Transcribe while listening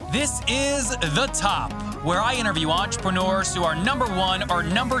This is The Top, where I interview entrepreneurs who are number one or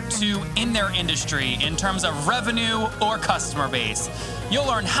number two in their industry in terms of revenue or customer base. You'll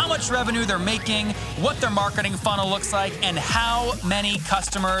learn how much revenue they're making, what their marketing funnel looks like, and how many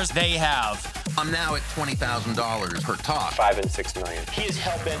customers they have. I'm now at $20,000 per talk. 5 and 6 million. He is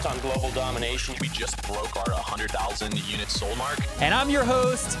hell-bent on global domination. We just broke our 100,000 units sold mark. And I'm your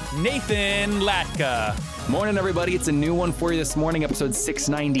host, Nathan Latka. Morning, everybody. It's a new one for you this morning, episode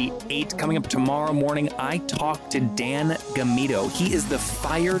 698. Coming up tomorrow morning, I talk to Dan Gamito. He is the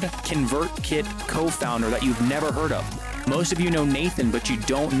Fired ConvertKit co-founder that you've never heard of. Most of you know Nathan, but you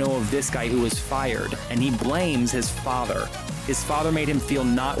don't know of this guy who was fired, and he blames his father. His father made him feel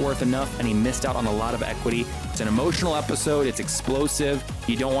not worth enough, and he missed out on a lot of equity. It's an emotional episode. It's explosive.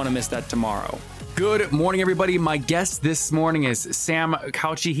 You don't want to miss that tomorrow. Good morning, everybody. My guest this morning is Sam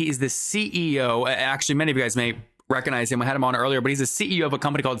Cauchi. He is the CEO. Actually, many of you guys may recognize him. I had him on earlier, but he's the CEO of a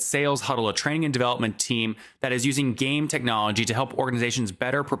company called Sales Huddle, a training and development team that is using game technology to help organizations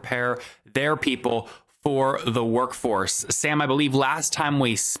better prepare their people for the workforce. Sam, I believe last time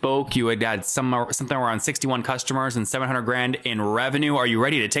we spoke, you had something around 61 customers and 700 grand in revenue. Are you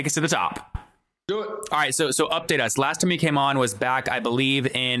ready to take us to the top? Do it. All right. So update us. Last time you came on was back, I believe,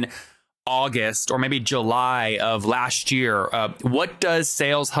 in August or maybe July of last year. What does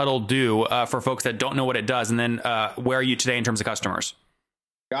Sales Huddle do for folks that don't know what it does? And then where are you today in terms of customers?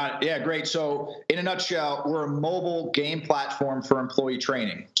 Got it. Yeah, great. So in a nutshell, we're a mobile game platform for employee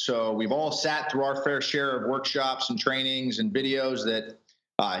training. So we've all sat through our fair share of workshops and trainings and videos that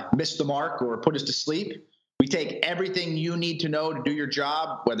missed the mark or put us to sleep. We take everything you need to know to do your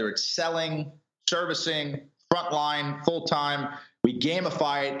job, whether it's selling, servicing, frontline, full-time. We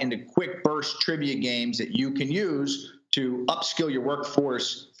gamify it into quick burst trivia games that you can use to upskill your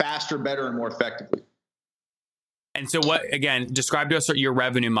workforce faster, better, and more effectively. And so describe to us your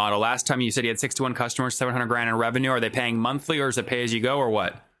revenue model. Last time you said you had 61 customers, 700 grand in revenue. Are they paying monthly or is it pay as you go or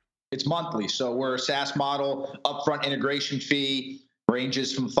what? It's monthly. So we're a SaaS model, upfront integration fee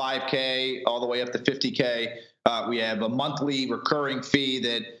ranges from 5K all the way up to 50K. We have a monthly recurring fee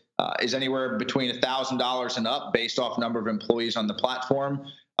that is anywhere between $1,000 and up based off number of employees on the platform.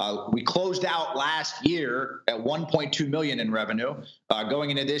 We closed out last year at 1.2 million in revenue.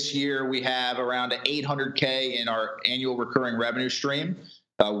 Going into this year, we have around 800K in our annual recurring revenue stream.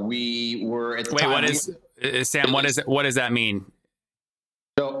 We were at the time. Sam? What does that mean?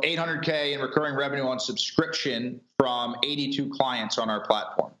 So 800K in recurring revenue on subscription from 82 clients on our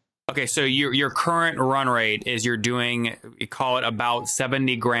platform. Okay, so your current run rate is you're doing, you call it about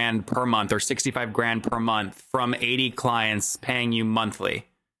 70 grand per month or 65 grand per month from 80 clients paying you monthly.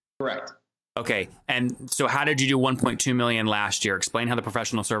 Correct. Okay. And so how did you do 1.2 million last year? Explain how the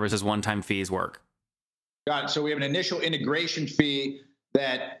professional services one-time fees work. Got it. So we have an initial integration fee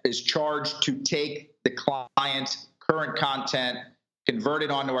that is charged to take the client's current content, convert it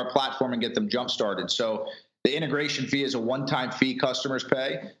onto our platform, and get them jump-started. So the integration fee is a one-time fee customers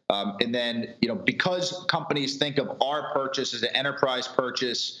pay. And then, because companies think of our purchase as an enterprise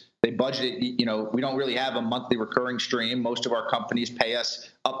purchase, they budget it, we don't really have a monthly recurring stream. Most of our companies pay us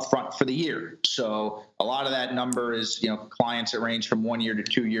upfront for the year. So a lot of that number is, clients that range from 1 year to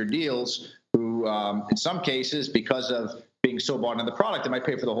 2 year deals who, in some cases, because of being so bought into the product, they might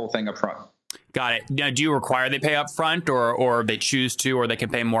pay for the whole thing upfront. Got it. Now, do you require they pay upfront or they choose to, or they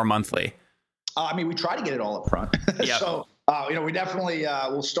can pay more monthly? We try to get it all upfront. Yep. So, we definitely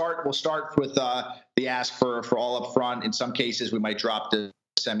we'll start with the ask for all upfront. In some cases, we might drop to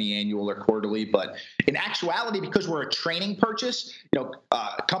semi-annual or quarterly, but in actuality, because we're a training purchase,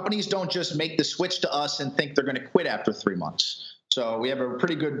 companies don't just make the switch to us and think they're going to quit after 3 months. So we have a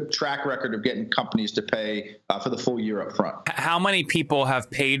pretty good track record of getting companies to pay for the full year up front. How many people have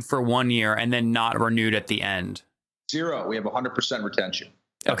paid for 1 year and then not renewed at the end? 0. We have 100% retention.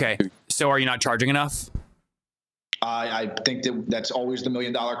 Okay. So are you not charging enough? I think that's always the $1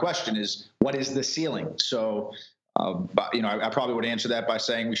 million question is what is the ceiling? So, I probably would answer that by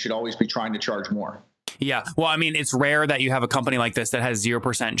saying we should always be trying to charge more. Yeah. Well, it's rare that you have a company like this that has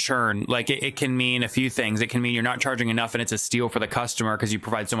 0% churn. Like it can mean a few things. It can mean you're not charging enough and it's a steal for the customer because you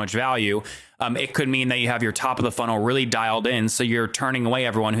provide so much value. It could mean that you have your top of the funnel really dialed in, so you're turning away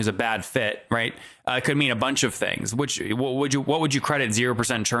everyone who's a bad fit, right? It could mean a bunch of things. What would you credit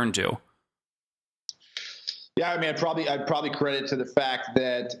 0% churn to? Yeah, I'd probably credit to the fact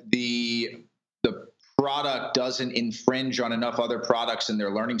that the product doesn't infringe on enough other products in their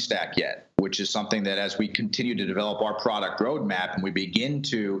learning stack yet, which is something that as we continue to develop our product roadmap and we begin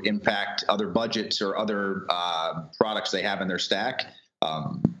to impact other budgets or other products they have in their stack,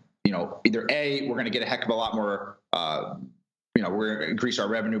 either A, we're going to get a heck of a lot more we're going to increase our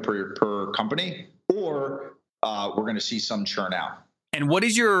revenue per company, or we're going to see some churn out. And what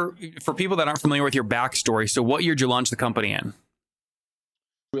is for people that aren't familiar with your backstory, so what year did you launch the company in?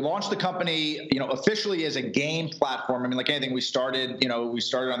 We launched the company, officially as a game platform. I mean, like anything, we started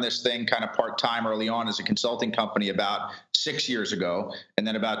on this thing kind of part-time early on as a consulting company about 6 years ago. And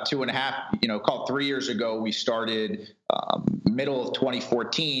then about 2.5, call it 3 years ago, we started, middle of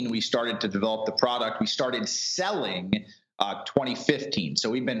 2014, we started to develop the product. We started selling 2015. So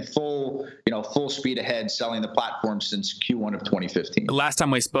we've been full speed ahead selling the platform since Q1 of 2015. The last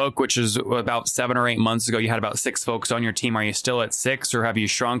time we spoke, which is about 7 or 8 months ago, you had about 6 folks on your team. Are you still at 6, or have you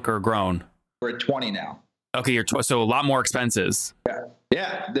shrunk or grown? We're at 20 now. Okay, so a lot more expenses.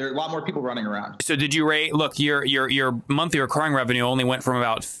 Yeah, there are a lot more people running around. So did you rate? Look, your monthly recurring revenue only went from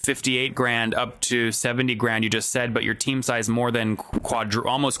about 58 grand up to 70 grand. You just said, but your team size more than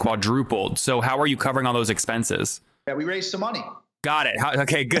almost quadrupled. So how are you covering all those expenses? Yeah, we raised some money. Got it.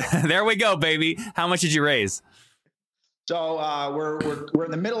 Okay, good. There we go, baby. How much did you raise? So we're in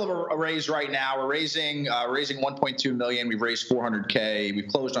the middle of a raise right now. We're raising 1.2 million. We've raised 400K. We've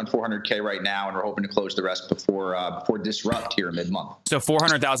closed on 400K right now, and we're hoping to close the rest before Disrupt here mid-month. So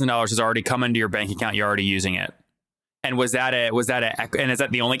 $400,000 has already come into your bank account. You're already using it. And and is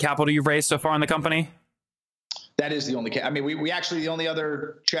that the only capital you've raised so far in the company? That is the only. I mean, we actually, the only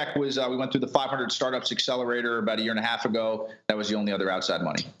other check was we went through the 500 Startups Accelerator about 1.5 years ago. That was the only other outside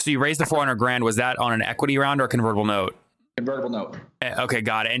money. So you raised the 400 grand. Was that on an equity round or a convertible note? Convertible note. Okay,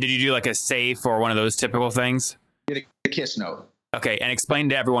 got it. And did you do like a SAFE or one of those typical things? Did a KISS note. Okay, and explain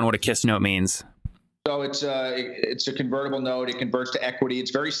to everyone what a KISS note means. So it's a convertible note. It converts to equity.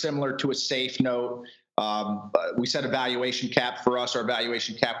 It's very similar to a SAFE note. We set a valuation cap for us. Our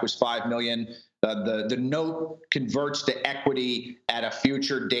valuation cap was $5 million. The note converts to equity at a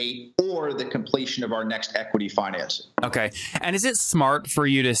future date or the completion of our next equity financing. Okay. And is it smart for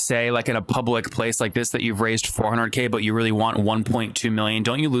you to say, like in a public place like this, that you've raised 400K, but you really want 1.2 million?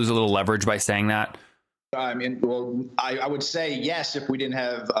 Don't you lose a little leverage by saying that? I mean, well, I would say yes if we didn't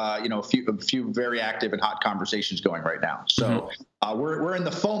have a few very active and hot conversations going right now. So we're in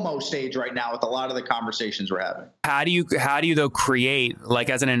the FOMO stage right now with a lot of the conversations we're having. How do you though create, like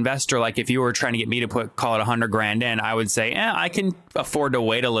as an investor, like if you were trying to get me to call it 100 grand in, I would say, I can afford to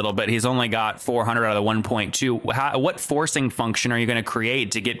wait a little bit. He's only got 400 out of the 1.2. What forcing function are you going to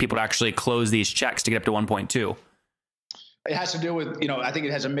create to get people to actually close these checks to get up to 1.2? It has to do with, I think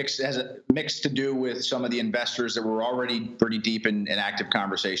it has a mix to do with some of the investors that we're already pretty deep in active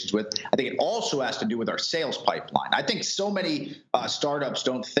conversations with. I think it also has to do with our sales pipeline. I think so many startups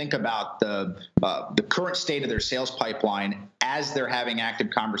don't think about the current state of their sales pipeline as they're having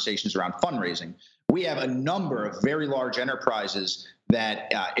active conversations around fundraising. We have a number of very large enterprises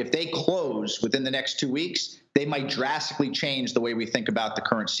that if they close within the next 2 weeks, they might drastically change the way we think about the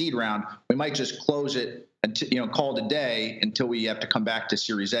current seed round. We might just close it until, call it a day until we have to come back to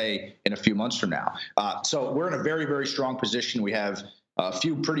Series A in a few months from now. So we're in a very, very strong position. We have a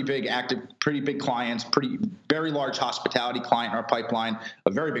few pretty big clients, very large hospitality client in our pipeline,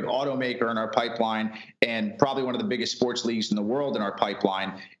 a very big automaker in our pipeline, and probably one of the biggest sports leagues in the world in our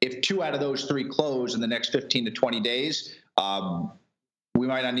pipeline. If 2 out of those 3 close in the next 15 to 20 days, we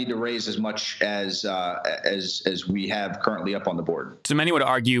might not need to raise as much as we have currently up on the board. So many would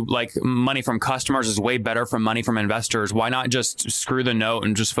argue like money from customers is way better from money from investors. Why not just screw the note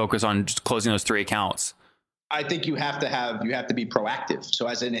and just focus on just closing those 3 accounts? I think you have to be proactive. So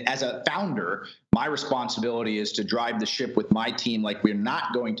as a founder, my responsibility is to drive the ship with my team. Like we're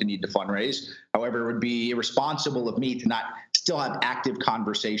not going to need to fundraise. However, it would be irresponsible of me to not still have active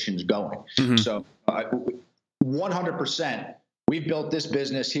conversations going. Mm-hmm. So 100%. We've built this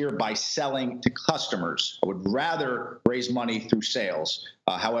business here by selling to customers. I would rather raise money through sales.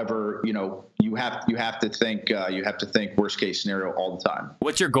 However, you have to think worst case scenario all the time.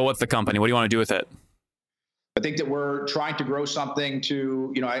 What's your goal with the company? What do you want to do with it? I think that we're trying to grow something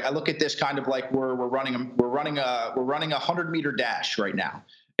to, I look at this kind of like we're running a 100-meter dash right now.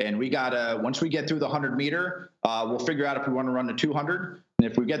 And we once we get through the 100-meter, we'll figure out if we want to run the 200. And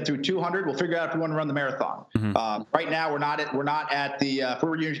if we get through 200, we'll figure out if we want to run the marathon. Mm-hmm. Right now, we're not at the, if we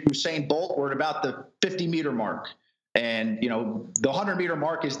were Usain Bolt, we're at about the 50-meter mark. And, the 100-meter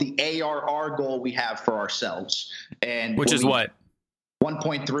mark is the ARR goal we have for ourselves. And which is what?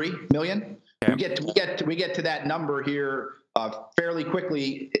 1.3 million. Okay. We get to that number here fairly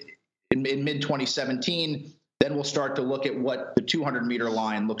quickly in mid 2017. Then we'll start to look at what the 200-meter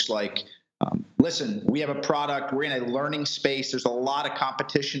line looks like. Listen, we have a product. We're in a learning space. There's a lot of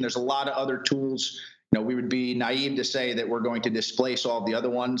competition. There's a lot of other tools. we would be naive to say that we're going to displace all the other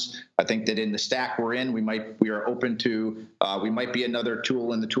ones. I think that in the stack we're in, we are open to, we might be another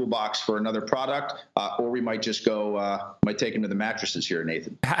tool in the toolbox for another product, or we might just might take them to the mattresses here,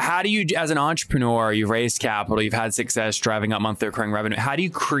 Nathan. How do you, as an entrepreneur, you've raised capital, you've had success driving up monthly recurring revenue. How do you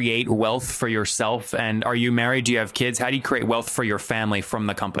create wealth for yourself? And are you married? Do you have kids? How do you create wealth for your family from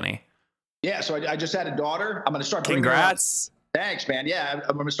the company? Yeah, so I just had a daughter. I'm going to start. Congrats. Thanks, man. Yeah,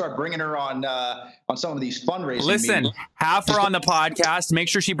 I'm going to start bringing her on some of these fundraising Listen, meetings. have her on the podcast. Make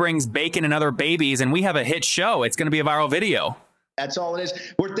sure she brings bacon and other babies, and we have a hit show. It's going to be a viral video. That's all it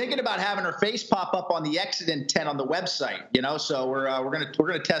is. We're thinking about having her face pop up on the Exident tent on the website. So we're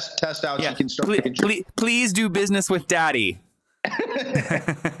gonna test out. Yeah. So you can start. Please do business with Daddy.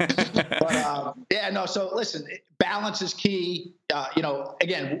 But So listen, balance is key.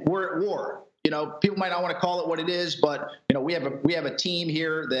 Again, we're at war. People might not want to call it what it is, but we have a team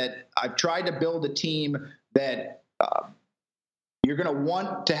here that I've tried to build a team that you're going to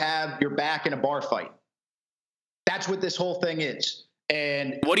want to have your back in a bar fight. That's what this whole thing is.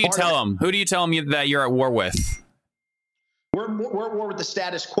 And what do you tell them? Who do you tell them that you're at war with? We're at war with the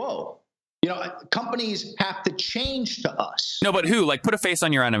status quo. Companies have to change to us. No, but who? Like, put a face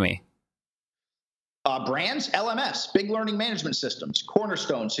on your enemy. Brands, LMS, big learning management systems,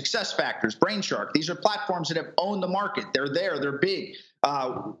 Cornerstone, SuccessFactors, Brainshark. These are platforms that have owned the market. They're there. They're big.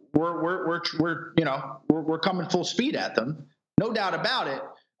 We're coming full speed at them. No doubt about it.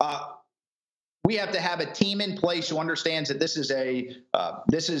 We have to have a team in place who understands that this is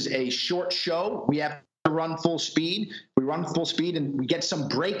a short show. We have to run full speed. If we run full speed and we get some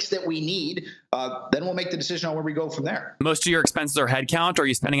breaks that we need, then we'll make the decision on where we go from there. Most of your expenses are headcount, or are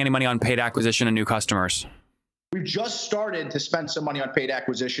you spending any money on paid acquisition and new customers? We've just started to spend some money on paid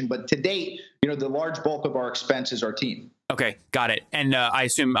acquisition, but to date, the large bulk of our expense is our team. Okay, got it. And I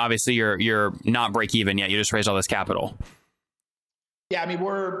assume obviously you're not break even yet. You just raised all this capital. Yeah, I mean,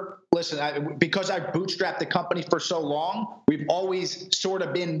 because I've bootstrapped the company for so long, we've always sort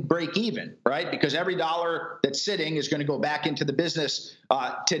of been break even, right? Because every dollar that's sitting is going to go back into the business.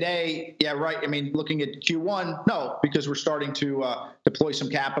 Today, yeah, right. I mean, looking at Q1, no, because we're starting to deploy some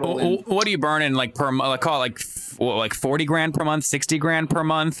capital. What do you burn in per month? Call it like 40 grand per month, 60 grand per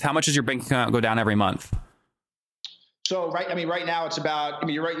month? How much does your bank account go down every month? So, right now it's about,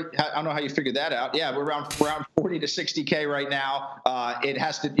 you're right. I don't know how you figured that out. Yeah, we're around 40 to 60K right now. It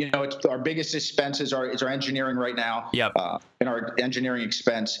has to, it's our biggest expense is our engineering right now. Yep. And our engineering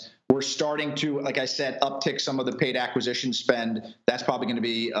expense. We're starting to, like I said, uptick some of the paid acquisition spend. That's probably going to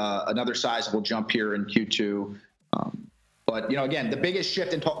be another sizable jump here in Q2. But, again, the biggest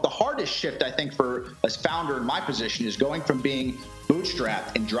shift and the hardest shift, I think, for a founder in my position is going from being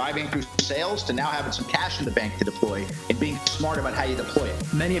bootstrapped and driving through sales to now having some cash in the bank to deploy and being smart about how you deploy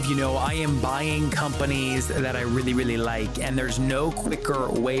it. Many of you know I am buying companies that I really, really like, and there's no quicker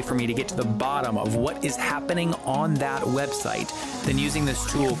way for me to get to the bottom of what is happening on that website than using this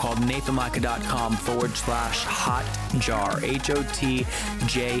tool called nathanlatka.com/hotjar,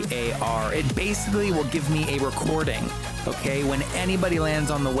 HOTJAR. It basically will give me a recording. Okay, when anybody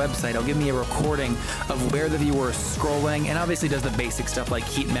lands on the website, it'll give me a recording of where the viewer is scrolling, and obviously does the basic stuff like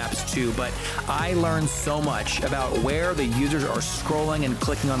heat maps too, but I learned so much about where the users are scrolling and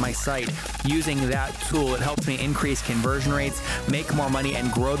clicking on my site using that tool. It helps me increase conversion rates, make more money,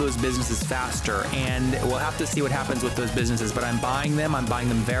 and grow those businesses faster. And we'll have to see what happens with those businesses, but I'm buying them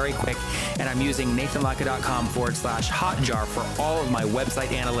very quick, and I'm using nathanlatka.com/hotjar for all of my website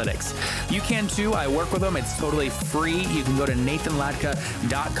analytics. You can too. I work with them. It's totally free. You can go to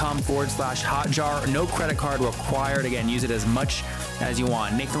nathanlatka.com/hotjar. No credit card required. Again, use it as much as you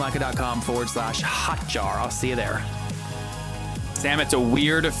want. nathanlatka.com/hotjar. I'll see you there. Sam, it's a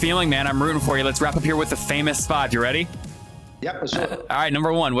weird feeling, man. I'm rooting for you. Let's wrap up here with the famous 5. You ready? Yep. Let's do it. All right.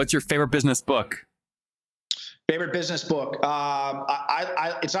 Number 1, what's your favorite business book? Favorite business book?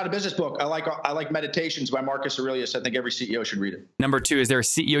 It's not a business book. I like Meditations by Marcus Aurelius. I think every CEO should read it. Number 2, is there a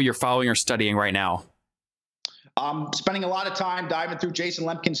CEO you're following or studying right now? I'm spending a lot of time diving through Jason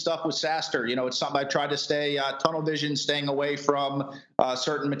Lemkin's stuff with SaaStr. It's something I try to stay tunnel vision, staying away from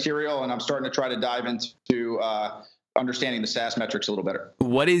certain material, and I'm starting to try to dive into understanding the SaaS metrics a little better.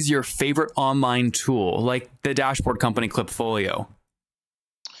 What is your favorite online tool, like the dashboard company Klipfolio?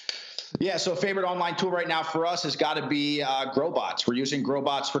 Yeah, so favorite online tool right now for us has got to be GrowBots. We're using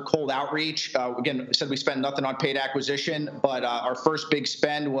GrowBots for cold outreach. Again, I said we spend nothing on paid acquisition, but our first big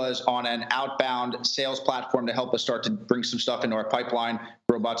spend was on an outbound sales platform to help us start to bring some stuff into our pipeline.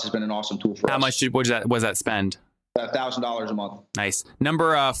 GrowBots has been an awesome tool for us. How much was that spend? $1,000 a month. Nice.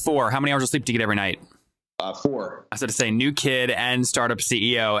 Number 4, how many hours of sleep do you get every night? 4. I was going to say new kid and startup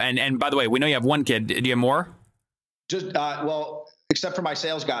CEO. And by the way, we know you have one kid. Do you have more? Just well, except for my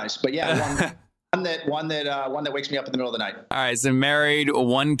sales guys, but yeah, one that wakes me up in the middle of the night. All right, so married,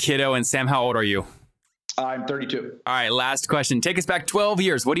 one kiddo, and Sam, how old are you? I'm 32. All right, last question. Take us back 12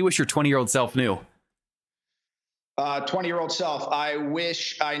 years. What do you wish your 20-year-old self knew? 20-year-old self, I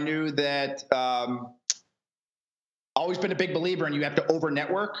wish I knew that. Always been a big believer in you have to over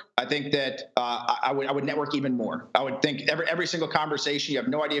network. I think that I would network even more. I would think every single conversation, you have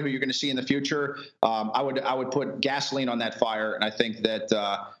no idea who you're going to see in the future. I would put gasoline on that fire, and I think that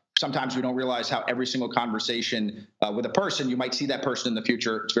sometimes we don't realize how every single conversation with a person, you might see that person in the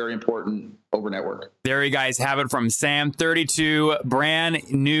future. It's very important over network. There you guys have it from Sam, 32, brand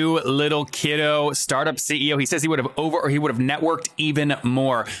new little kiddo, startup CEO. He says he would have networked even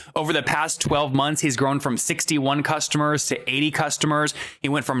more. Over the past 12 months, he's grown from 61 customers to 80 customers. He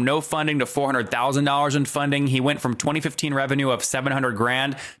went from no funding to $400,000 in funding. He went from 2015 revenue of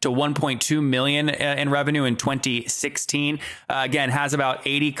 $700,000 to 1.2 million in revenue in 2016. Again, has about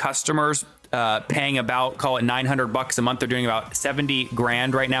 80 customers. Paying about, call it $900 a month. They're doing about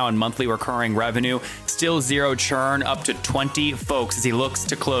 $70,000 right now in monthly recurring revenue. Still zero churn, up to 20 folks as he looks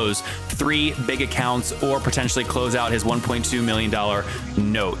to close 3 big accounts or potentially close out his $1.2 million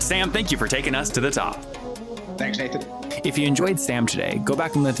note. Sam, thank you for taking us to the top. Thanks, Nathan. If you enjoyed Sam today, go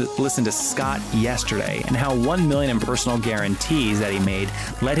back and listen to Scott yesterday and how $1 million in personal guarantees that he made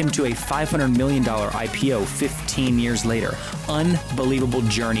led him to a $500 million IPO 15 years later. Unbelievable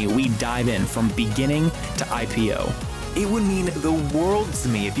journey. We dive in from beginning to IPO. It would mean the world to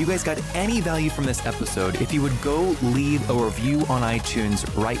me if you guys got any value from this episode, if you would go leave a review on iTunes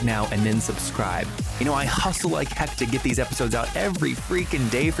right now and then subscribe. You know, I hustle like heck to get these episodes out every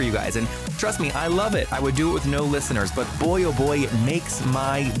freaking day for you guys. And trust me, I love it. I would do it with no listeners, but boy, oh boy, it makes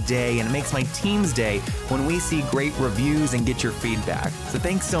my day and it makes my team's day when we see great reviews and get your feedback. So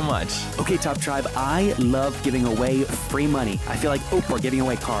thanks so much. Okay, Top Tribe, I love giving away free money. I feel like Oprah giving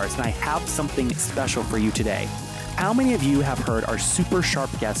away cars, and I have something special for you today. How many of you have heard our super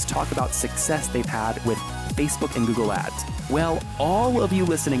sharp guests talk about success they've had with Facebook and Google Ads? Well, all of you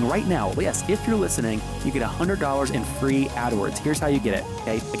listening right now, yes, if you're listening, you get $100 in free AdWords. Here's how you get it,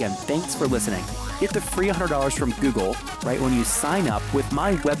 okay? Again, thanks for listening. Get the free $100 from Google, right, when you sign up with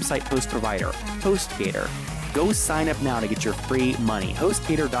my website host provider, HostGator. Go sign up now to get your free money.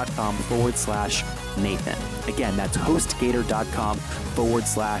 HostGator.com/Nathan. Again, that's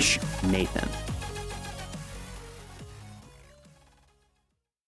HostGator.com/Nathan.